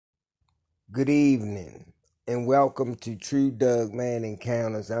Good evening, and welcome to True Doug Man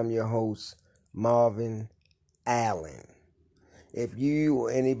Encounters. I'm your host, Marvin Allen. If you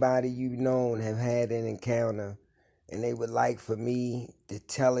or anybody you've known have had an encounter and they would like for me to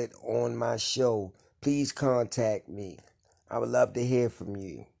tell it on my show, please contact me. I would love to hear from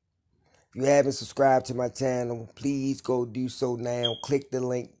you. If you haven't subscribed to my channel, please go do so now. Click the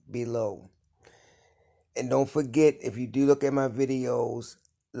link below. And don't forget, if you do look at my videos,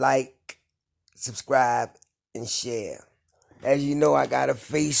 like, subscribe, and share. As you know, I got a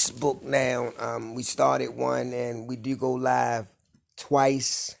Facebook now. We started one, and we do go live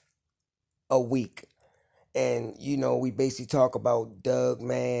twice a week. And, we basically talk about Doug,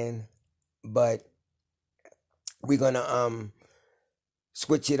 man, but we're going to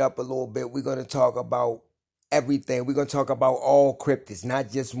switch it up a little bit. We're going to talk about everything. We're going to talk about all cryptids,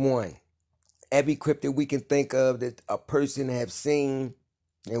 not just one. Every cryptid we can think of that a person have seen,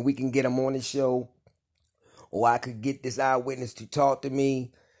 and we can get them on the show, or I could get this eyewitness to talk to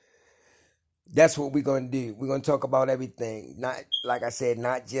me. That's what we're going to do. We're going to talk about everything. Not, like I said,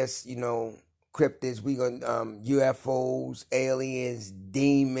 not just, cryptids. We're going to, UFOs, aliens,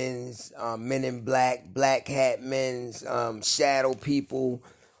 demons, men in black, black hat men, shadow people,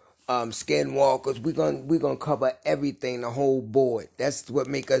 skinwalkers. We're gonna cover everything, the whole board. That's what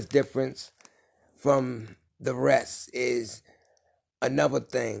make us different from the rest. Is another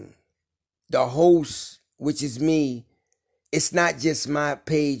thing. The host, which is me, it's not just my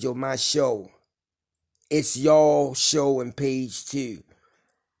page or my show. It's y'all show and page too.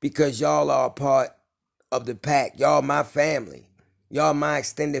 Because y'all are a part of the pack. Y'all my family. Y'all my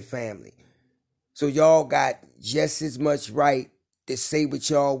extended family. So y'all got just as much right to say what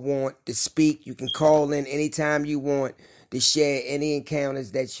y'all want, to speak. You can call in anytime you want to share any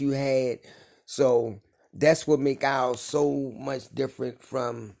encounters that you had. So that's what make ours so much different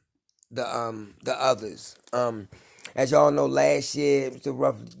from the others. As y'all know, last year it was a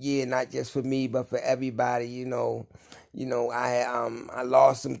rough year, not just for me but for everybody. I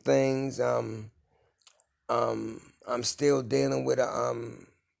lost some things. I'm still dealing with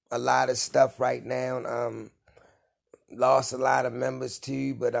a lot of stuff right now. Lost a lot of members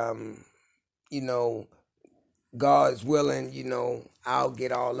too, but God's willing. I'll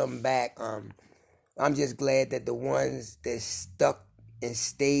get all of them back. I'm just glad that the ones that stuck and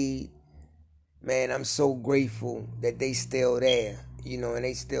stayed, man, I'm so grateful that they still there, and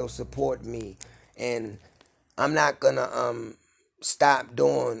they still support me. And I'm not gonna stop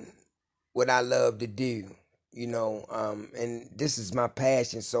doing what I love to do, and this is my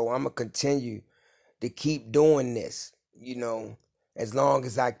passion, so I'm gonna continue to keep doing this, as long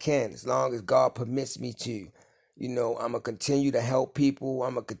as I can, as long as God permits me to. I'm gonna continue to help people.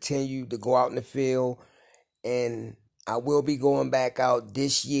 I'm gonna continue to go out in the field, and I will be going back out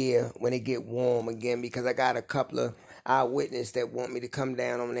this year when it get warm again, because I got a couple of eyewitnesses that want me to come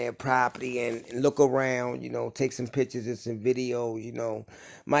down on their property and look around, take some pictures and some video,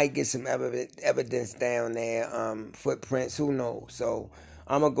 might get some evidence down there, footprints, who knows. So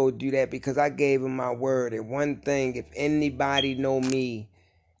I'm gonna go do that because I gave him my word. And one thing, if anybody know me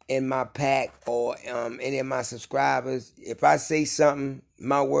in my pack or any of my subscribers, if I say something,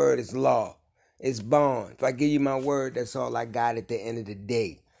 my word is law. It's bond. If I give you my word, that's all I got at the end of the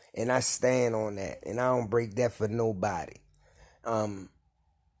day. And I stand on that. And I don't break that for nobody.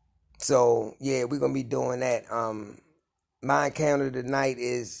 So yeah, we're gonna be doing that. My encounter tonight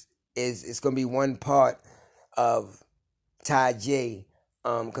is it's gonna be one part of tyjay.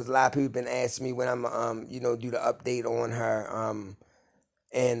 Because a lot of people been asking me when I'm do the update on her.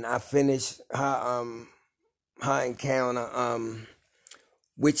 And I finished her encounter,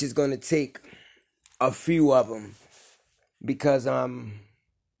 which is gonna take a few of them, because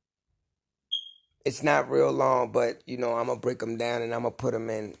it's not real long, but I'm gonna break them down and I'm gonna put them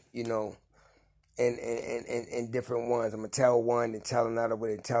in in different ones. I'm gonna tell one and tell another one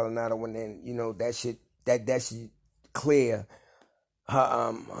and tell another one, and that should clear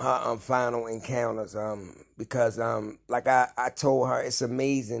her final encounters, because like I told her, it's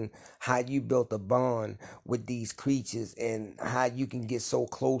amazing how you built a bond with these creatures and how you can get so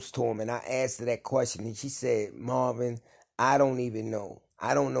close to them. And I asked her that question, and she said, Marvin, I don't even know.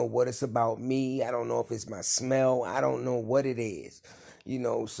 I don't know what it's about me. I don't know if it's my smell. I don't know what it is,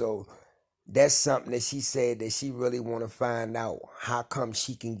 so that's something that she said that she really want to find out. How come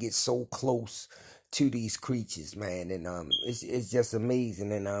she can get so close to these creatures, man? And it's just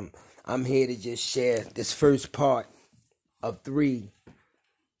amazing. And I'm here to just share this first part of 3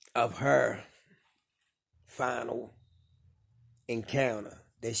 of her final encounter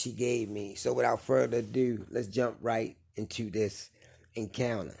that she gave me. So without further ado, let's jump right into this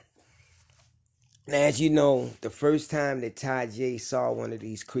encounter. Now, as you know, the first time that tyjay saw one of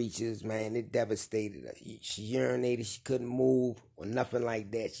these creatures, man, it devastated her. She urinated, she couldn't move or nothing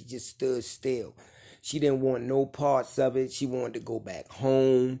like that. She just stood still. She didn't want no parts of it. She wanted to go back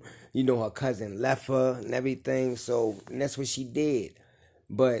home. You know, her cousin left her and everything. So, and that's what she did.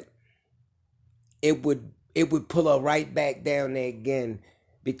 But it would pull her right back down there again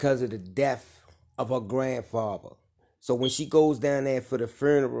because of the death of her grandfather. So when she goes down there for the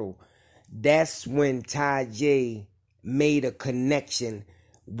funeral, that's when tyjay made a connection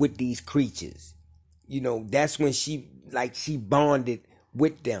with these creatures. You know, that's when she bonded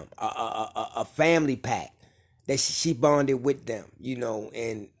with them, a family pack that she bonded with them. You know,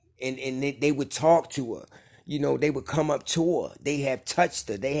 and they would talk to her. You know, they would come up to her. They have touched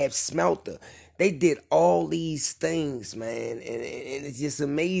her. They have smelt her. They did all these things, man, and it's just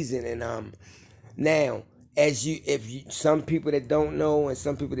amazing. And now, some people that don't know and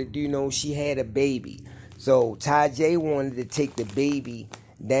some people that do know, she had a baby. So tyjay wanted to take the baby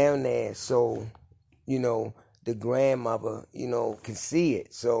down there so, you know, the grandmother, you know, can see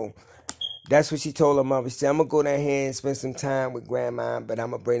it. So that's what she told her mother. She said, I'm going to go down here and spend some time with grandma, but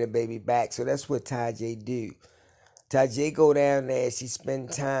I'm going to bring the baby back. So that's what tyjay do. tyjay go down there, she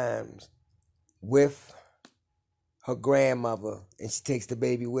spend time with her grandmother, and she takes the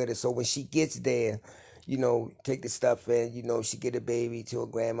baby with her. So when she gets there, you know, take the stuff in, you know, she get the baby to her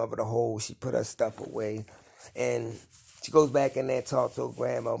grandmother to hold. She put her stuff away, and she goes back in there, talk to her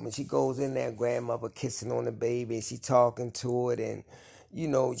grandmother. When she goes in there, grandmother kissing on the baby, and she talking to it, and, you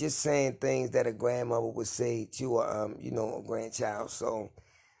know, just saying things that a grandmother would say to a, you know, a grandchild. So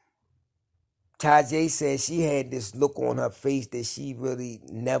tyjay said she had this look on her face that she really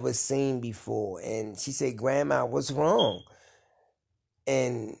never seen before. And she said, Grandma, what's wrong?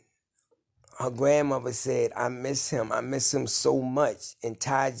 And her grandmother said, I miss him. I miss him so much. And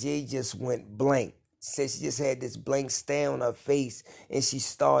tyjay just went blank. She said she just had this blank stare on her face, and she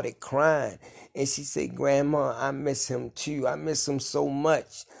started crying. And she said, Grandma, I miss him too. I miss him so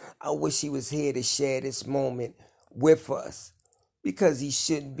much. I wish he was here to share this moment with us, because he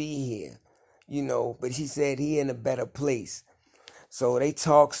shouldn't be here. You know, but she said he in a better place. So they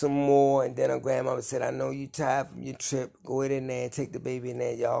talked some more, and then her grandmother said, I know you tired from your trip. Go ahead in there and take the baby in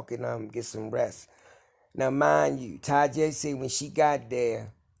there. Y'all can get some rest. Now, mind you, tyjay said when she got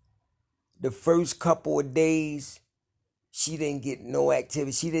there, the first couple of days, she didn't get no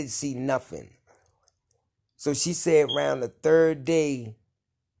activity. She didn't see nothing. So she said around the third day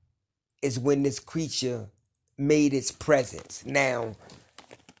is when this creature made its presence. Now,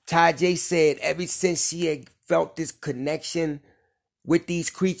 tyjay said ever since she had felt this connection with these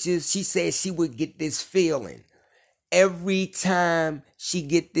creatures, she said she would get this feeling. Every time she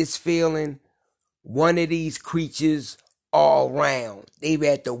get this feeling, one of these creatures all around. They were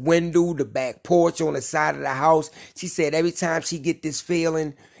at the window, the back porch, on the side of the house. She said every time she get this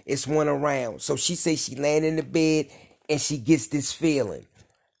feeling, it's one around. So she said she laying in the bed and she gets this feeling.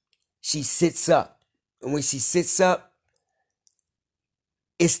 She sits up. And when she sits up,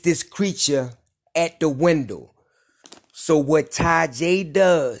 it's this creature at the window. So what tyjay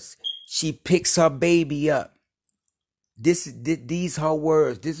does, she picks her baby up. These her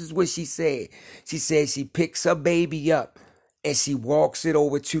words. This is what she said. She said she picks her baby up and she walks it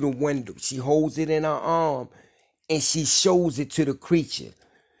over to the window. She holds it in her arm and she shows it to the creature.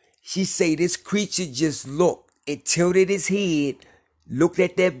 She say this creature just looked. It tilted its head, looked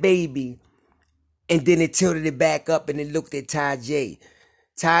at that baby, and then it tilted it back up and it looked at tyjay.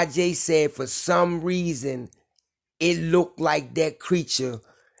 tyjay said for some reason it looked like that creature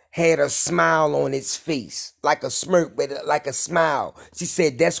had a smile on its face, like a smirk, but like a smile. She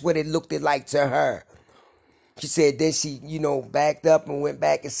said that's what it looked like to her. She said then she, you know, backed up and went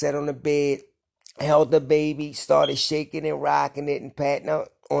back and sat on the bed, held the baby, started shaking and rocking it and patting her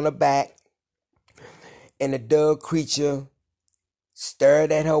on the back. And the dog creature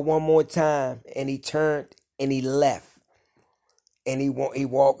stared at her one more time, and he turned and he left. And he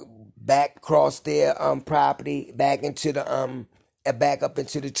walked back across their property, back into the back up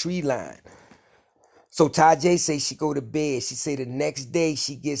into the tree line. So tyjay say she go to bed. She say the next day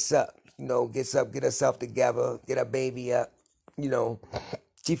she gets up, you know, get herself together, get her baby up, you know.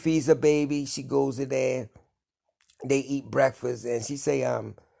 She feeds her baby. She goes in there. They eat breakfast, and she say,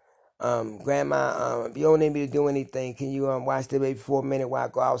 Grandma, if you don't need me to do anything, can you watch the baby for a minute while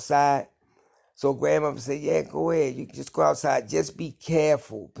I go outside? So grandmother said, yeah, go ahead. You can just go outside. Just be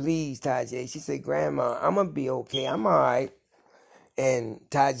careful, please, tyjay. She said, Grandma, I'm going to be okay. I'm all right. And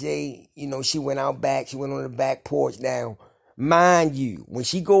tyjay, you know, she went out back. She went on the back porch. Now, mind you, when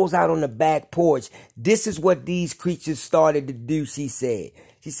she goes out on the back porch, this is what these creatures started to do, she said.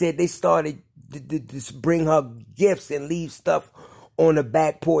 She said they started bring her gifts and leave stuff on the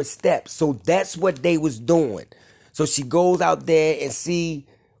back porch steps. So that's what they was doing. So she goes out there and see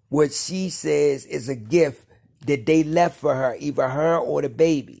what she says is a gift that they left for her, either her or the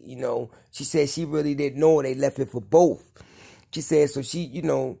baby. You know, she said she really didn't know they left it for both. She said, so she, you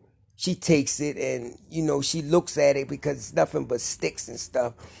know, she takes it and, you know, she looks at it because it's nothing but sticks and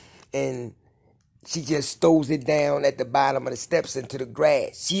stuff. And she just throws it down at the bottom of the steps into the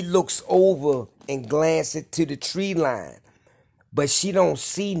grass. She looks over and glances to the tree line, but she don't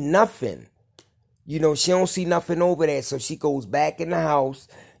see nothing. You know, she don't see nothing over there. So she goes back in the house,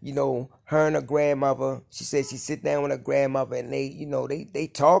 you know, her and her grandmother. She said she sit down with her grandmother and they, you know,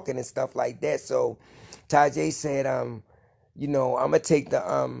 they talking and stuff like that. So tyjay said, you know, I'm gonna take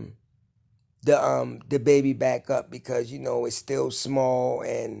the baby back up because, you know, it's still small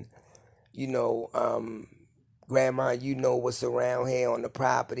and, you know, grandma, you know what's around here on the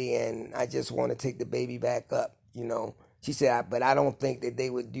property and I just want to take the baby back up, you know. She said, but I don't think that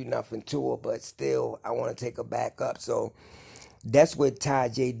they would do nothing to her, but still, I want to take her back up. So that's what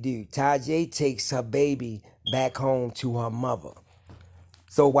tyjay do. tyjay takes her baby back home to her mother.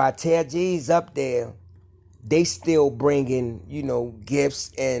 So while tyjay's up there, they still bringing, you know,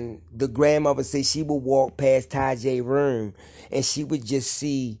 gifts. And the grandmother said she would walk past tyjay's room and she would just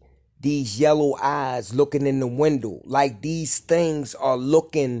see these yellow eyes looking in the window. Like these things are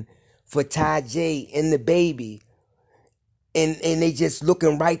looking for tyjay and the baby. And they just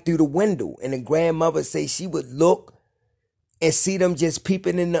looking right through the window. And the grandmother say she would look and see them just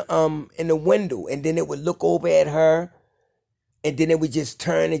peeping in the window. And then it would look over at her. And then it would just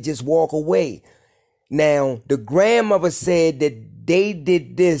turn and just walk away. Now, the grandmother said that they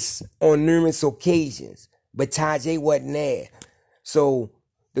did this on numerous occasions. But tyjay wasn't there. So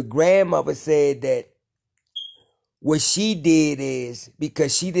the grandmother said that what she did is,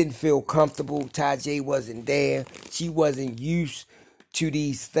 because she didn't feel comfortable, tyjay wasn't there, she wasn't used to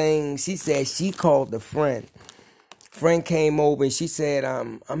these things, she said she called a friend. Friend came over and she said,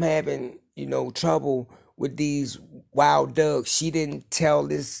 I'm having, you know, trouble with these wild ducks. She didn't tell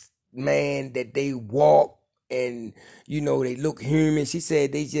this man that they walk and, you know, they look human. She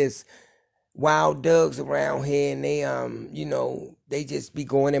said they just wild dogs around here and they you know, they just be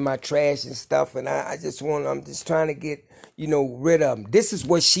going in my trash and stuff, and I'm just trying to get, you know, rid of them. This is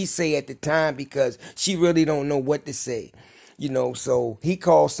what she say at the time because she really don't know what to say, you know. So he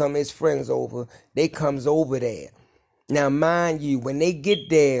calls some of his friends over. They comes over there. Now mind you, when they get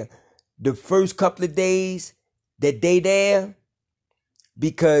there, the first couple of days that they there,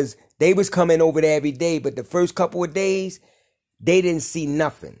 because they was coming over there every day, but the first couple of days they didn't see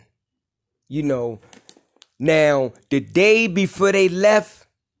nothing. You know, now, the day before they left,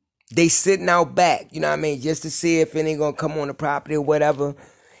 they sitting out back, you know what I mean, just to see if any gonna come on the property or whatever.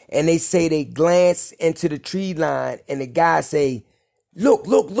 And they say they glance into the tree line, and the guy say, look,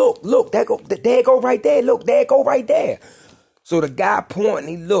 there go right there, look, there go right there. So the guy pointing,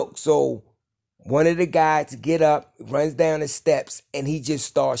 he looked. So one of the guys get up, runs down the steps, and he just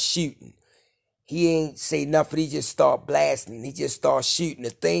starts shooting. He ain't say nothing, he just start blasting, he just starts shooting.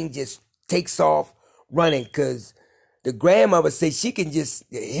 The thing just takes off running because the grandmother says she can just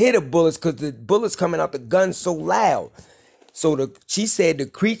hear the bullets because the bullets coming out the gun so loud. So she said the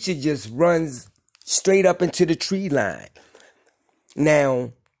creature just runs straight up into the tree line.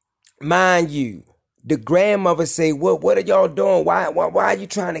 Now, mind you, the grandmother say, what are y'all doing? Why are you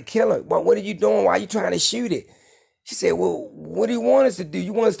trying to kill her? What are you doing? Why are you trying to shoot it? She said, well, what do you want us to do?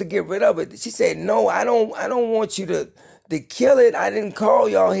 You want us to get rid of it? She said, no, I don't want you to kill it. I didn't call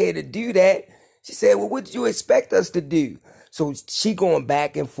y'all here to do that. She said, well, what did you expect us to do? So she going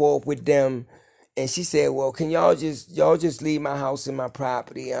back and forth with them. And she said, well, can y'all just leave my house and my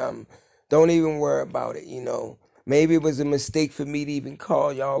property? Don't even worry about it, you know. Maybe it was a mistake for me to even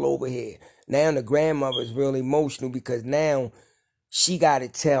call y'all over here. Now the grandmother is real emotional because now she got to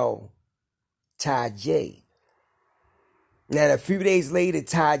tell tyjay. Now a few days later,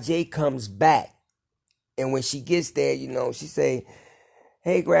 tyjay comes back. And when she gets there, you know, she say,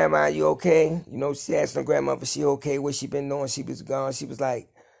 hey, grandma, you okay? You know, she asked her grandmother, she okay? What she been doing? She was gone. She was like,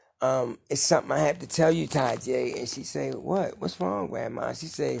 it's something I have to tell you, tyjay. And she say, what? What's wrong, grandma? She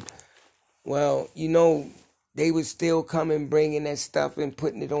say, well, you know, they was still coming, bringing that stuff and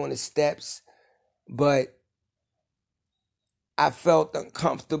putting it on the steps. But I felt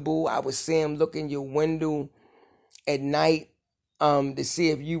uncomfortable. I would see him look in your window at night to see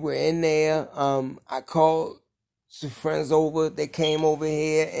if you were in there. I called some friends over. They came over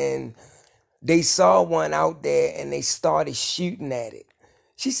here and they saw one out there and they started shooting at it.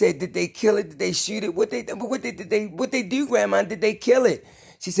 She said, did they kill it? Did they shoot it? What they do, grandma? Did they kill it?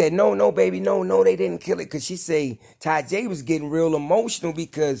 She said, no, no, baby, no, no, they didn't kill it. Because she said tyjay was getting real emotional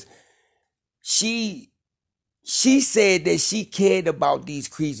because she said that she cared about these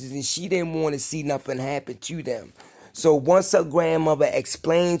creatures and she didn't want to see nothing happen to them. So once her grandmother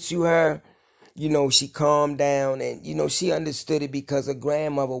explained to her, she calmed down and, she understood it because her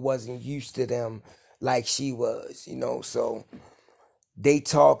grandmother wasn't used to them like she was, So they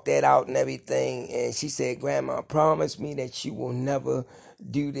talked that out and everything. And she said, Grandma, promise me that you will never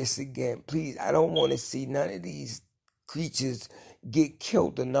do this again. Please, I don't want to see none of these creatures get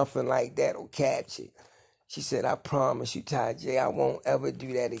killed or nothing like that or captured. She said, I promise you, tyjay, I won't ever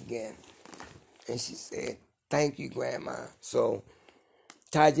do that again. And she said, thank you, Grandma. So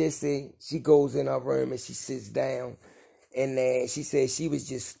tyjay said she goes in her room and she sits down. And then she said she was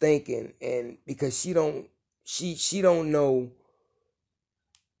just thinking, and because she don't know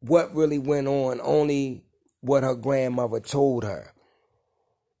what really went on, only what her grandmother told her.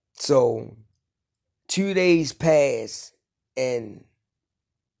 So 2 days pass and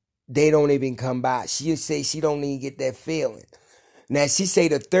they don't even come by. She'll say she don't even get that feeling. Now she say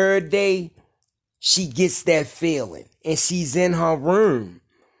the third day she gets that feeling and she's in her room.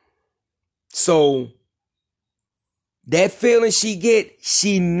 So that feeling she get,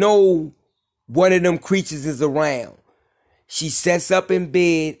 she know one of them creatures is around. She sets up in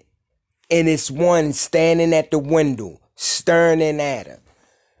bed and it's one standing at the window, staring at her.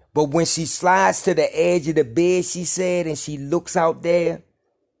 But when she slides to the edge of the bed, she said, and she looks out there,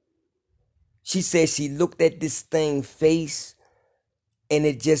 she said she looked at this thing face and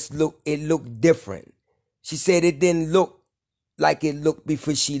it looked different. She said it didn't look like it looked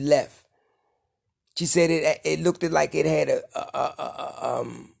before she left. She said it looked like it had it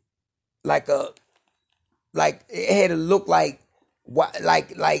had a look like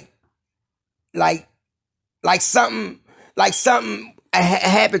something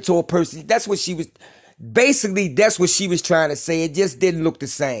happened to a person. That's what she was trying to say. It just didn't look the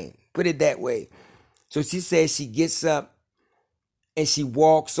same. Put it that way. So she says she gets up and she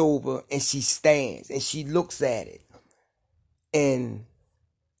walks over and she stands and she looks at it. And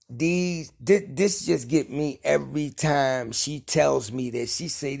this just get me every time she tells me that. She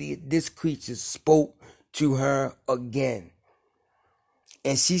say this creature spoke to her again.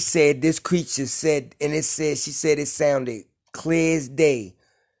 And she said this creature said, and she said it sounded clear as day.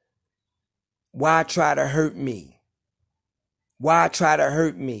 Why try to hurt me? Why try to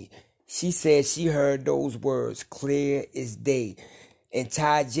hurt me? She said she heard those words clear as day. And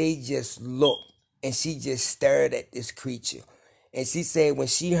tyjay just looked and she just stared at this creature. And she said when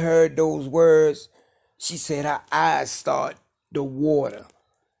she heard those words, she said her eyes started to water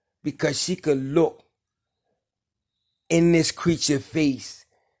because she could look in this creature's face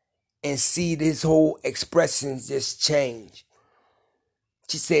and see this whole expression just change.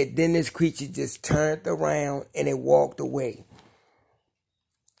 She said then this creature just turned around and it walked away.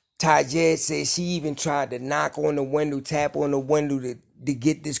 tyjay said she even tried to knock on the window, tap on the window to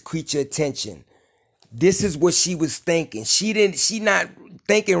get this creature attention. This is what she was thinking. She not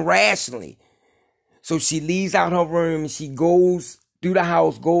thinking rationally. So she leaves out her room and she goes through the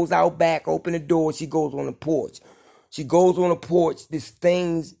house, goes out back, open the door, she goes on the porch. She goes on the porch. This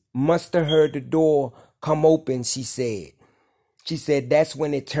thing must have heard the door come open, she said. She said that's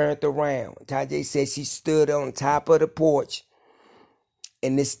when it turned around. tyjay said she stood on top of the porch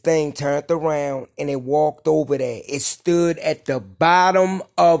and this thing turned around and it walked over there. It stood at the bottom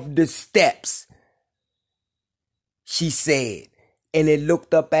of the steps, she said, and it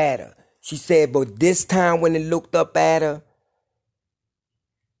looked up at her. She said, but this time when it looked up at her,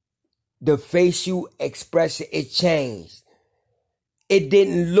 the facial expression, it changed. It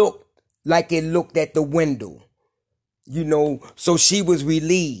didn't look like it looked at the window, so she was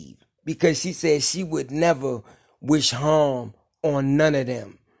relieved because she said she would never wish harm on none of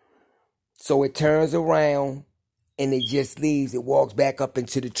them. So it turns around and it just leaves. It walks back up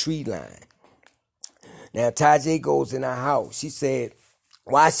into the tree line. Now tyjay goes in her house. She said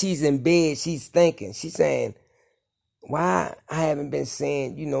while she's in bed, she's thinking. She's saying, why I haven't been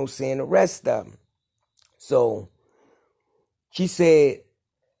saying the rest of them. So she said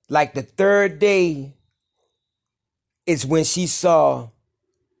like the third day is when she saw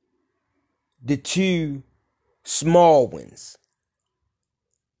the two small ones.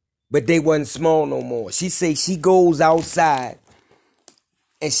 But they wasn't small no more. She say she goes outside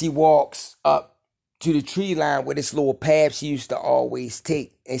and she walks up to the tree line where this little path she used to always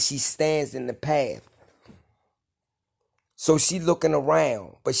take. And she stands in the path. So she looking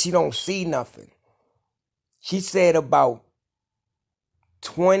around, but she don't see nothing. She said about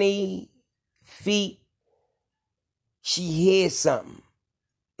 20 feet, she hears something.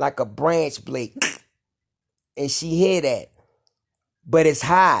 like a branch blade. And she hear that. But it's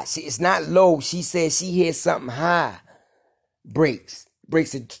high. It's not low. She said she hears something high. Breaks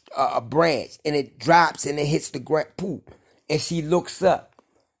a branch. And it drops and it hits the ground. Poop. And she looks up.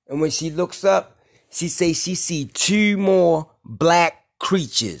 And when she looks up, she says she see 2 more black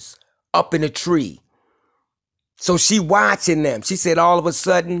creatures up in a tree. So she watching them. She said all of a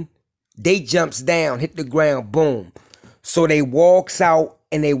sudden, they jumps down, hit the ground, boom. So they walks out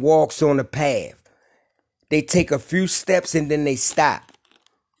and they walks on the path. They take a few steps and then they stop.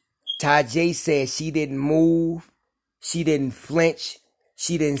 Tyjay said she didn't move. She didn't flinch.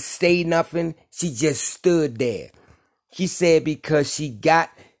 She didn't say nothing. She just stood there. She said because she got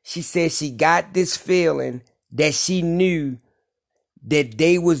this feeling that she knew that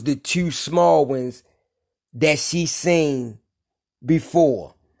they was the 2 small ones that she seen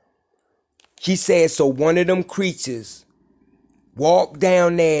before. She said so one of them creatures walked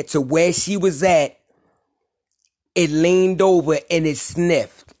down there to where she was at. It leaned over and it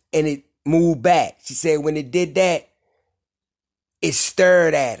sniffed and it moved back. She said when it did that, it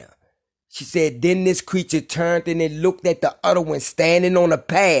stirred at her. She said then this creature turned and it looked at the other one standing on a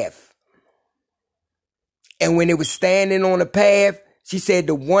path. And when it was standing on the path, she said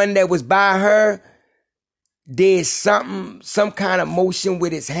the one that was by her did something, some kind of motion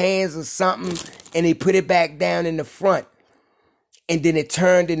with his hands or something, and he put it back down in the front. And then it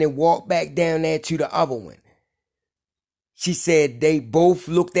turned and it walked back down there to the other one. She said they both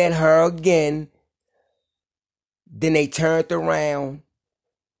looked at her again. Then they turned around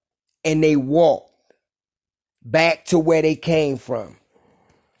and they walked back to where they came from.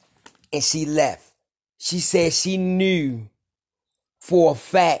 And she left. She said she knew for a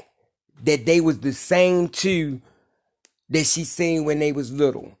fact that they was the same 2 that she seen when they was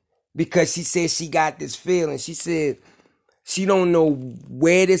little. Because she said she got this feeling. She said she don't know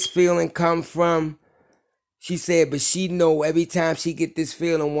where this feeling come from. She said, but she know every time she get this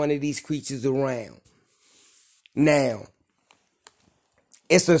feeling, one of these creatures around. Now,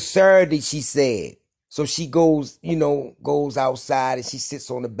 it's a Saturday, she said. So she goes outside and she sits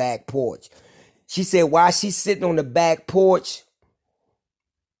on the back porch. She said while she's sitting on the back porch,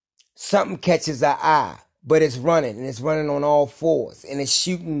 something catches her eye. But it's running, and it's running on all 4s. And it's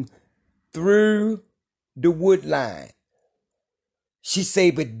shooting through the wood line. She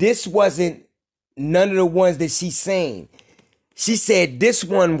said, but this wasn't none of the ones that she seen. She said this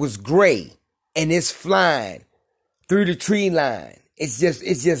one was gray and it's flying through the tree line. It's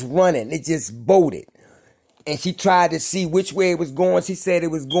just running. It just bolted. And she tried to see which way it was going. She said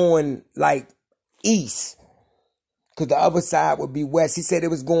it was going like east, because the other side would be west. She said it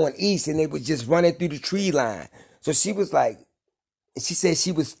was going east and it was just running through the tree line. So she was like, she said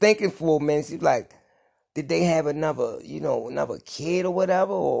she was thinking for a minute. She was like, did they have another kid or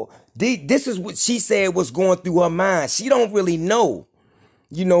whatever? Or this is what she said was going through her mind. She don't really know,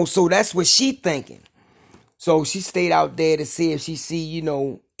 so that's what she thinking. So she stayed out there to see if she see,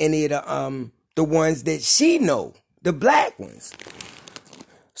 any of the ones that she know, the black ones.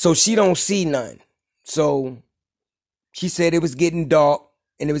 So she don't see none. So she said it was getting dark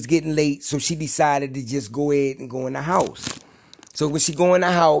and it was getting late. So she decided to just go ahead and go in the house. So when she go in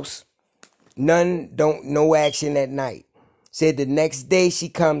the house, no action at night. Said the next day she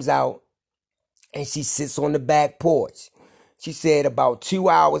comes out and she sits on the back porch. She said about 2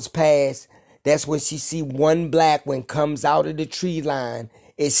 hours pass. That's when she see one black one comes out of the tree line.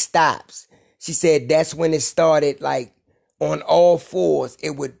 It stops. She said that's when it started, like on all 4s.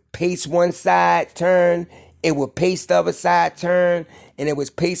 It would pace one side, turn. It would pace the other side, turn. And it was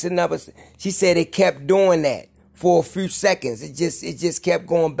pacing another. She said it kept doing that for a few seconds. It just kept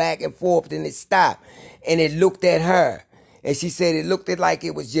going back and forth. Then it stopped. And it looked at her. And she said it looked at like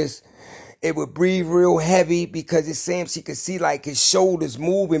it was just, it would breathe real heavy because it seemed she could see like his shoulders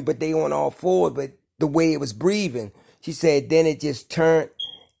moving, but they on all 4s, but the way it was breathing. She said then it just turned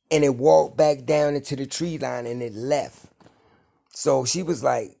and it walked back down into the tree line and it left. So she was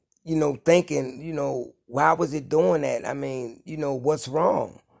like, thinking, why was it doing that? I mean, what's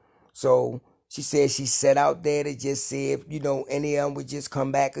wrong? So she said she sat out there to just see if, any of them would just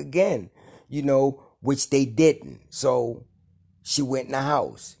come back again, which they didn't. So she went in the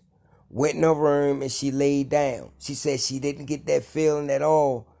house, went in her room, and she laid down. She said she didn't get that feeling at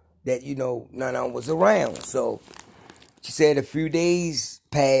all that, none of them was around. So she said a few days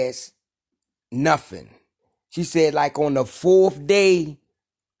passed, nothing. She said like on the 4th day,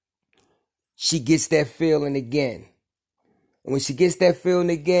 she gets that feeling again. And when she gets that feeling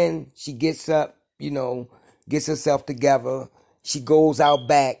again, she gets up, gets herself together. She goes out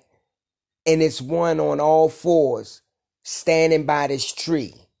back, and it's one on all 4s standing by this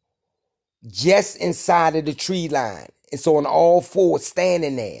tree. just inside of the tree line. It's on all fours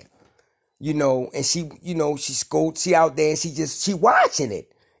standing there, and she out there and she watching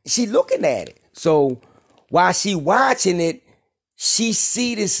it. She looking at it. So while she watching it, she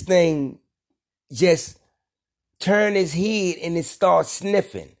see this thing just turn its head and it starts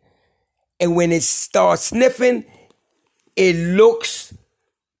sniffing. And when it starts sniffing, it looks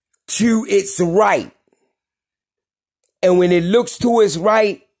to its right. And when it looks to its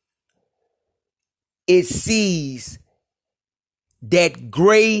right, it sees that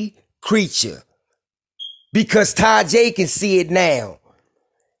gray creature. Because Tyjay can see it now.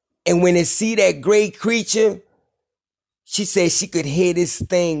 And when it see that gray creature, she said she could hear this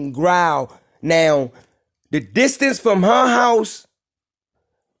thing growl. Now, the distance from her house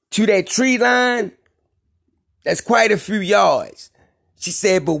to that tree line, that's quite a few yards. She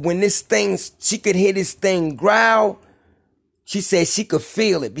said, but when she could hear this thing growl, she said she could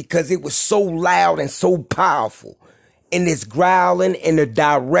feel it because it was so loud and so powerful. And it's growling in the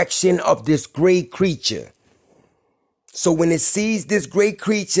direction of this gray creature. So when it sees this gray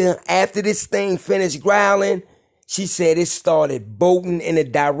creature, after this thing finished growling, she said it started bolting in the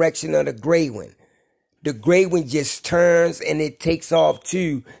direction of the gray one. The gray one just turns and it takes off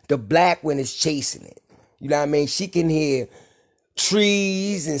too. The black one is chasing it. You know what I mean? She can hear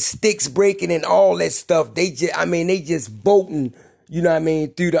trees and sticks breaking and all that stuff. They just bolting, you know what I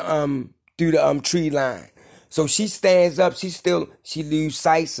mean, through the tree line. So she stands up, she lose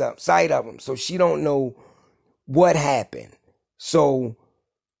sight of them. So she don't know what happened. So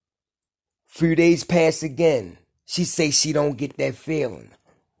few days pass again. She say she don't get that feeling.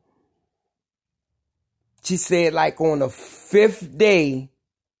 She said like on the 5th day,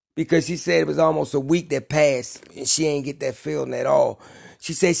 because she said it was almost a week that passed and she ain't get that feeling at all.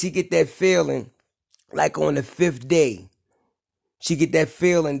 She said she get that feeling like on the 5th day. She get that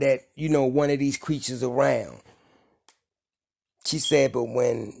feeling that, one of these creatures around. She said, but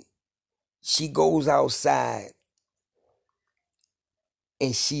when she goes outside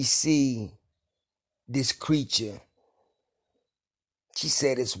and she see this creature, she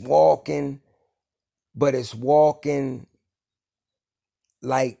said it's walking, but it's walking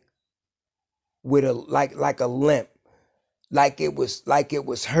like with a like a limp, like it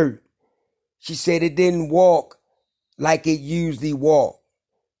was hurt. She said it didn't walk like it usually walk.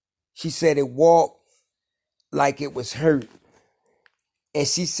 She said it walked like it was hurt. And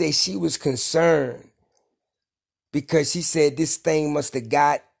she said she was concerned because she said this thing must have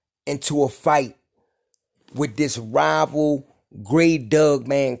got into a fight with this rival gray Doug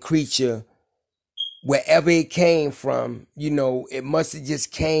man creature. Wherever it came from, it must have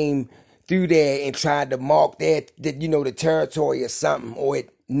just came through there and tried to mark the territory or something, or it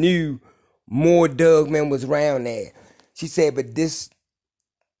knew more Doug man was around there. She said, but this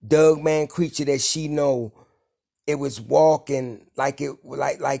Doug man creature that she know, it was walking like it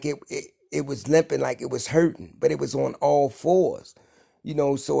was limping, like it was hurting, but it was on all fours,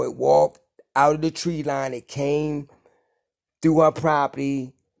 so it walked out of the tree line. It came through her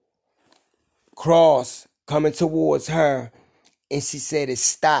property, cross coming towards her, and she said it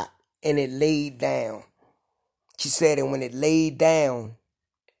stopped and it laid down. She said, and when it laid down,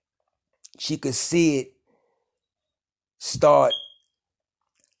 she could see it start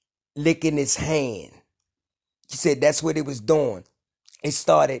licking its hand. She said that's what it was doing. It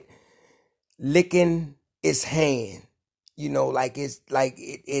started licking its hand, like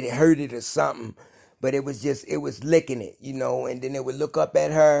it hurt it or something, but it was licking it, and then it would look up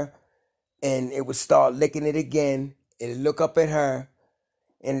at her and it would start licking it again. It'd look up at her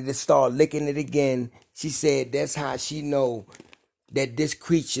and it'd start licking it again. She said that's how she know that this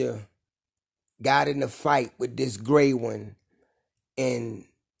creature got in a fight with this gray one and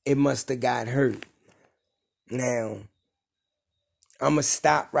it must have got hurt. Now, I'm going to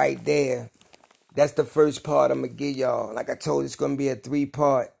stop right there. That's the first part I'm going to give y'all. Like I told you, it's going to be a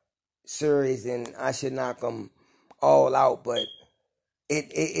 3-part series and I should knock them all out, but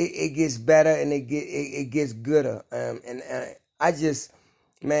it gets better and it gets gooder. And I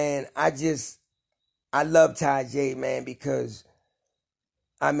love tyjay, man, because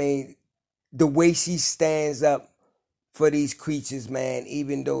the way she stands up for these creatures, man,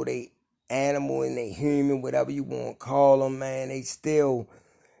 even though they animal and they human, whatever you want to call them, man, they still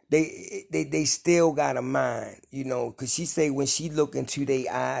got a mind, because she say when she look into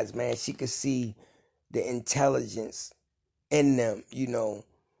their eyes, man, she could see the intelligence in them,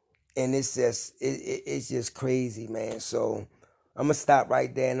 and it's just crazy, man. So I'm gonna stop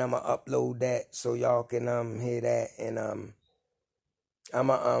right there and I'm gonna upload that so y'all can hear that, and I'm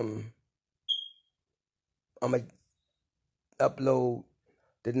gonna upload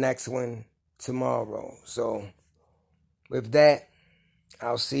the next one tomorrow. So with that,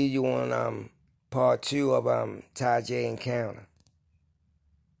 I'll see you on part 2 of tyjay Encounter.